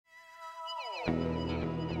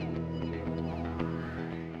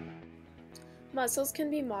Muscles can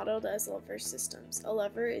be modeled as lever systems. A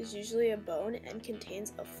lever is usually a bone and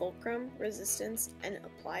contains a fulcrum, resistance, and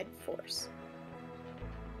applied force.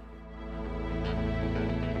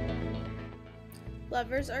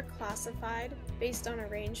 Levers are classified based on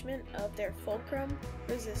arrangement of their fulcrum,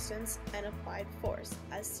 resistance, and applied force,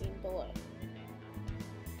 as seen below.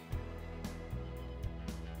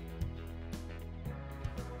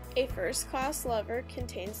 A first-class lever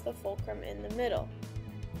contains the fulcrum in the middle.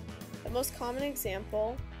 The most common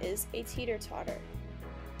example is a teeter-totter.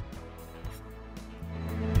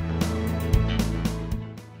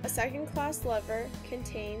 A second-class lever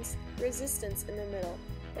contains resistance in the middle.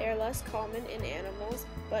 They are less common in animals,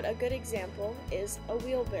 but a good example is a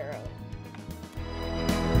wheelbarrow.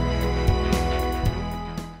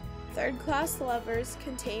 Third-class levers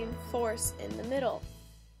contain force in the middle.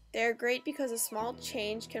 They are great because a small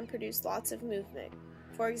change can produce lots of movement,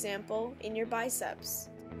 for example, in your biceps.